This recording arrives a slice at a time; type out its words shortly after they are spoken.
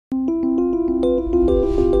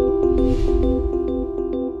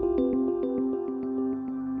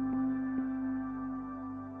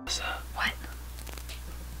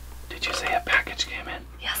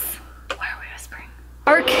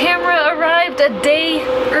a day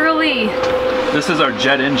early. This is our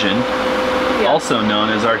jet engine, also known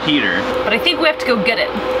as our heater. But I think we have to go get it.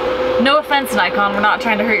 No offense, Nikon, we're not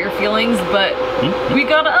trying to hurt your feelings, but we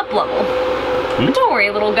gotta up level. But don't worry,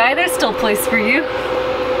 little guy, there's still a place for you.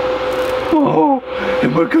 Oh,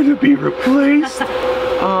 am I gonna be replaced?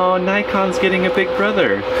 Oh, Nikon's getting a big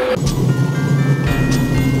brother.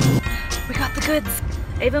 We got the goods.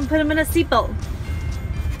 I even put him in a seatbelt.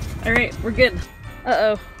 All right, we're good.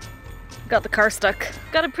 Uh-oh, got the car stuck.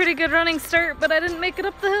 Got a pretty good running start, but I didn't make it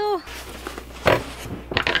up the hill.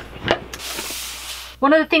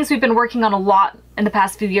 One of the things we've been working on a lot in the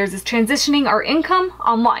past few years is transitioning our income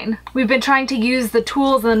online. We've been trying to use the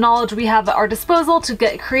tools and the knowledge we have at our disposal to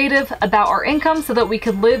get creative about our income so that we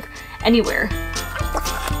could live anywhere.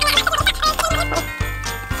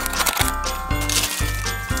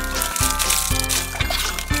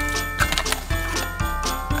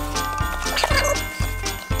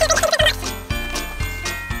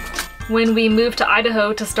 When we moved to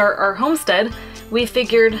Idaho to start our homestead, we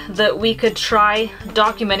figured that we could try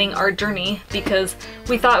documenting our journey because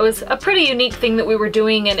we thought it was a pretty unique thing that we were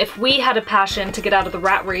doing, and if we had a passion to get out of the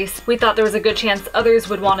rat race, we thought there was a good chance others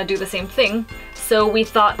would want to do the same thing. So we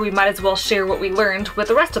thought we might as well share what we learned with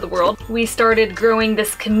the rest of the world. We started growing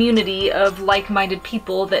this community of like-minded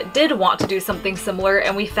people that did want to do something similar,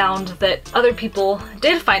 and we found that other people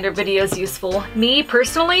did find our videos useful. Me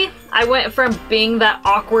personally, I went from being that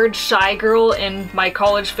awkward, shy girl in my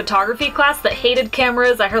college photography class that hated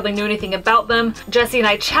cameras, I hardly knew anything about them. Jesse and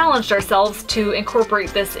I challenged ourselves to incorporate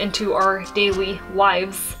this into our daily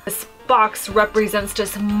lives. This box represents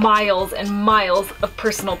just miles and miles of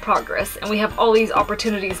personal progress, and we have all these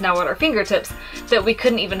opportunities now at our fingertips that we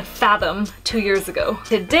couldn't even fathom 2 years ago.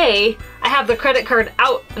 Today, I have the credit card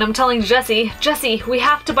out and I'm telling Jesse, we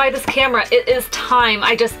have to buy this camera. It is time.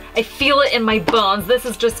 I feel it in my bones. This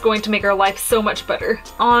is just going to make our life so much better.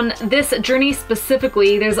 On this journey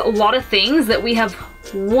specifically, there's a lot of things that we have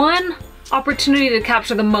one opportunity to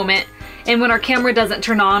capture the moment, and when our camera doesn't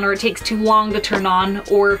turn on, or it takes too long to turn on,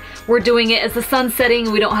 or we're doing it as the sun's setting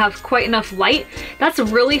and we don't have quite enough light, that's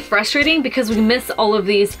really frustrating because we miss all of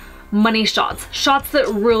these money shots. Shots that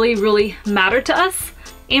really, really matter to us.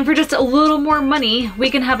 And for just a little more money,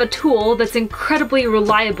 we can have a tool that's incredibly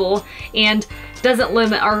reliable and doesn't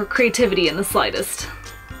limit our creativity in the slightest.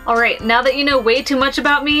 All right, now that you know way too much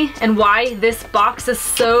about me and why this box is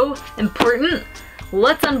so important,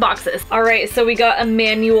 let's unbox this. All right, so we got a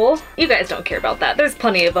manual. You guys don't care about that. There's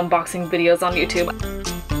plenty of unboxing videos on YouTube.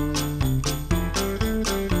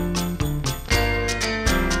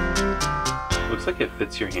 Looks like it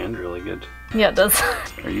fits your hand really good. Yeah, it does.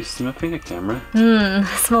 Are you sniffing a camera?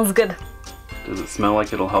 Smells good. Does it smell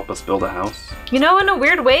like it'll help us build a house? You know, in a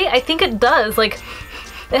weird way, I think it does. Like,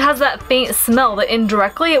 it has that faint smell that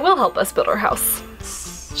indirectly it will help us build our house.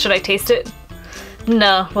 Should I taste it?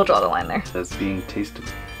 No, we'll draw the line there. That's being tasted.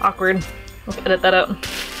 Awkward. We'll edit that out.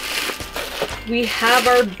 We have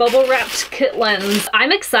our bubble wrapped kit lens.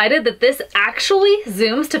 I'm excited that this actually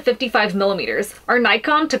zooms to 55 millimeters. Our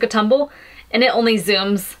Nikon took a tumble and it only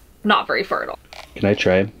zooms not very far at all. Can I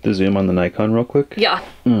try the zoom on the Nikon real quick? Yeah.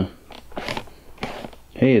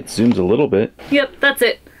 Hey, it zooms a little bit. Yep, that's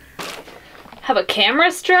it. Have a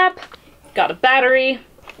camera strap, got a battery,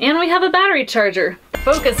 and we have a battery charger.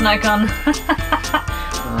 Focus, Nikon.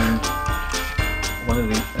 One of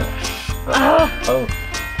these.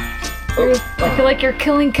 I feel like you're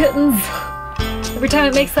killing kittens. Every time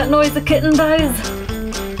it makes that noise, the kitten dies.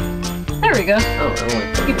 There we go.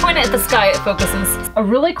 If you point it at the sky, it focuses. A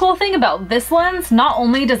really cool thing about this lens, not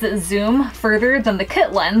only does it zoom further than the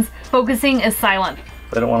kit lens, focusing is silent.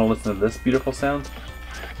 I don't want to listen to this beautiful sound.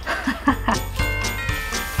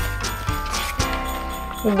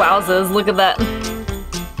 Wowzers, look at that.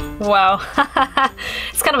 Wow.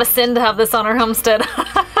 It's kind of a sin to have this on our homestead.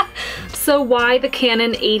 So why the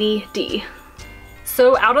Canon 80D?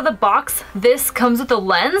 So out of the box, this comes with a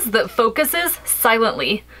lens that focuses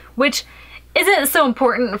silently, which isn't so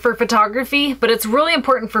important for photography, but it's really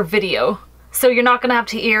important for video. So you're not gonna have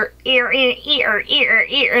to ear in our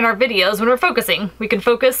videos when we're focusing. We can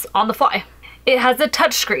focus on the fly. It has a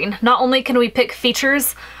touch screen. Not only can we pick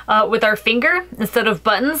features with our finger instead of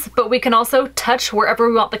buttons, but we can also touch wherever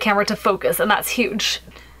we want the camera to focus, and that's huge.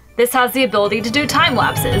 This has the ability to do time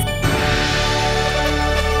lapses.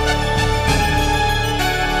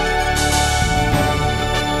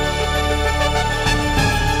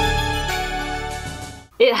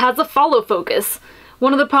 It has a follow focus.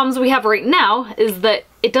 One of the problems we have right now is that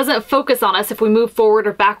it doesn't focus on us if we move forward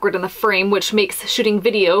or backward in the frame, which makes shooting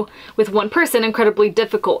video with one person incredibly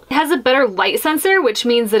difficult. It has a better light sensor, which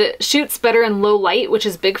means that it shoots better in low light, which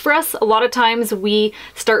is big for us. A lot of times we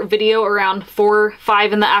start video around 4,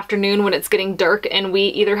 5 in the afternoon when it's getting dark, and we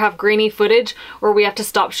either have grainy footage or we have to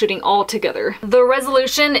stop shooting altogether. The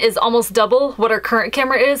resolution is almost double what our current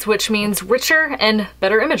camera is, which means richer and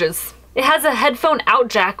better images. It has a headphone out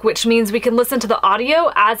jack, which means we can listen to the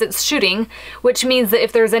audio as it's shooting, which means that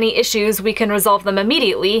if there's any issues, we can resolve them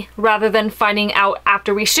immediately, rather than finding out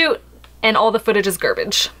after we shoot and all the footage is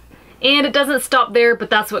garbage. And it doesn't stop there, but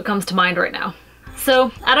that's what comes to mind right now.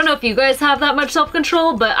 So, I don't know if you guys have that much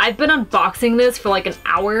self-control, but I've been unboxing this for like an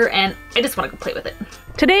hour and I just want to go play with it.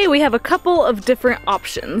 Today we have a couple of different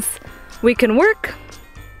options. We can work,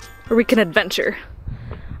 or we can adventure.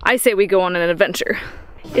 I say we go on an adventure.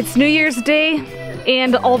 It's New Year's Day,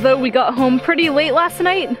 and although we got home pretty late last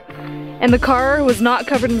night, and the car was not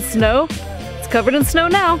covered in snow, it's covered in snow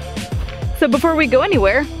now. So before we go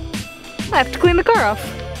anywhere, I have to clean the car off,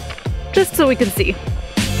 just so we can see.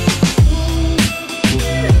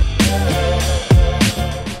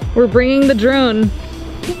 We're bringing the drone.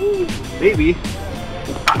 Baby, you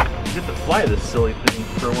get to fly this silly thing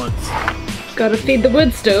for once. Gotta feed the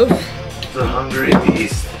wood stove. It's a hungry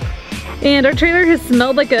beast. And our trailer has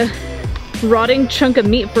smelled like a rotting chunk of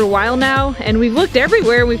meat for a while now, and we've looked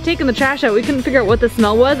everywhere, we've taken the trash out, we couldn't figure out what the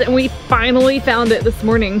smell was, and we finally found it this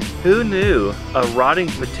morning. Who knew a rotting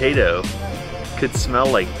potato could smell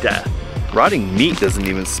like death? Rotting meat doesn't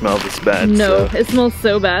even smell this bad. No, so. it smells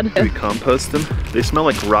so bad. Do we compost them? They smell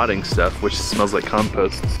like rotting stuff, which smells like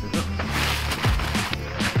compost.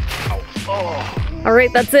 Oh. All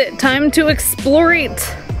right, that's it. Time to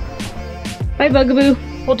explorate. Bye, Bugaboo.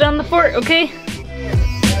 Hold down the fort, okay?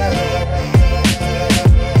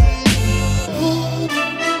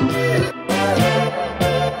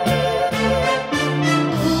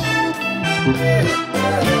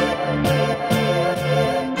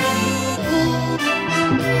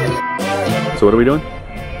 So what are we doing?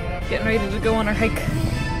 Getting ready to go on our hike.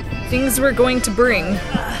 Things we're going to bring.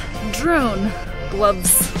 Drone,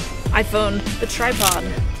 gloves, iPhone, the tripod,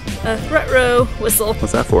 a retro whistle.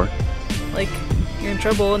 What's that for? Like, you're in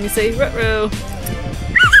trouble and you say retro.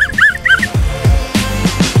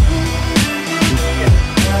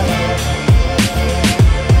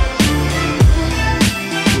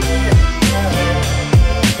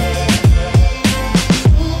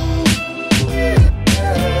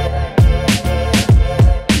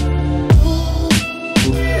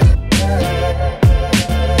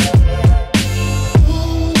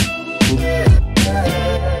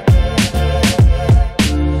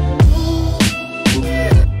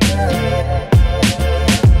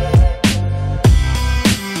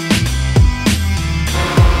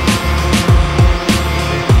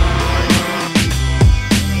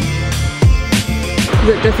 Is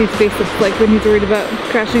it Jesse's face looks like when he's worried about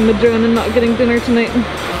crashing the drone and not getting dinner tonight?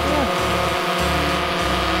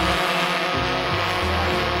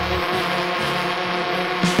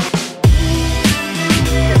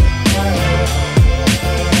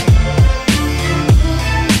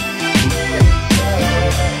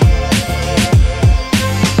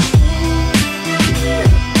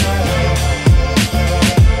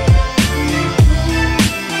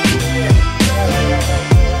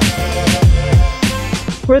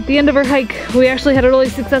 We're at the end of our hike. We actually had a really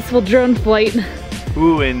successful drone flight.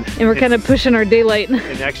 Ooh, and we're kind of pushing our daylight. In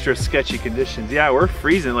extra sketchy conditions. Yeah, we're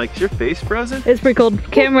freezing. Like, is your face frozen? It's pretty cold.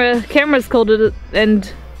 Camera's cold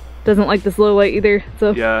and doesn't like this low light either.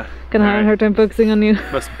 So yeah, kind of having a hard time focusing on you.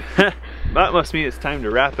 That must mean it's time to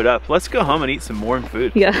wrap it up. Let's go home and eat some warm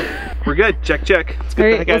food. Yeah. We're good. Check, check. Let's get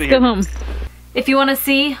the heck out of here. Let's go home. If you want to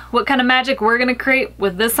see what kind of magic we're gonna create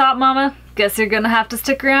with this hot mama, guess you're gonna have to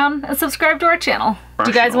stick around and subscribe to our channel. Do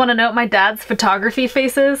you guys want to know what my dad's photography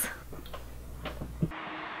face is?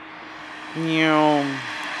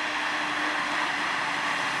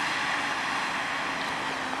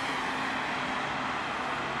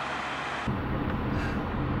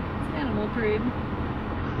 Animal parade.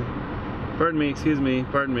 Pardon me, excuse me,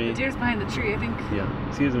 pardon me. The deer's behind the tree, I think. Yeah,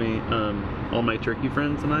 excuse me. All my turkey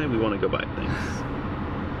friends and I, we want to go buy things.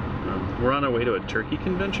 We're on our way to a turkey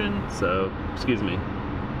convention, so excuse me.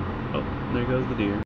 Oh, there goes the deer.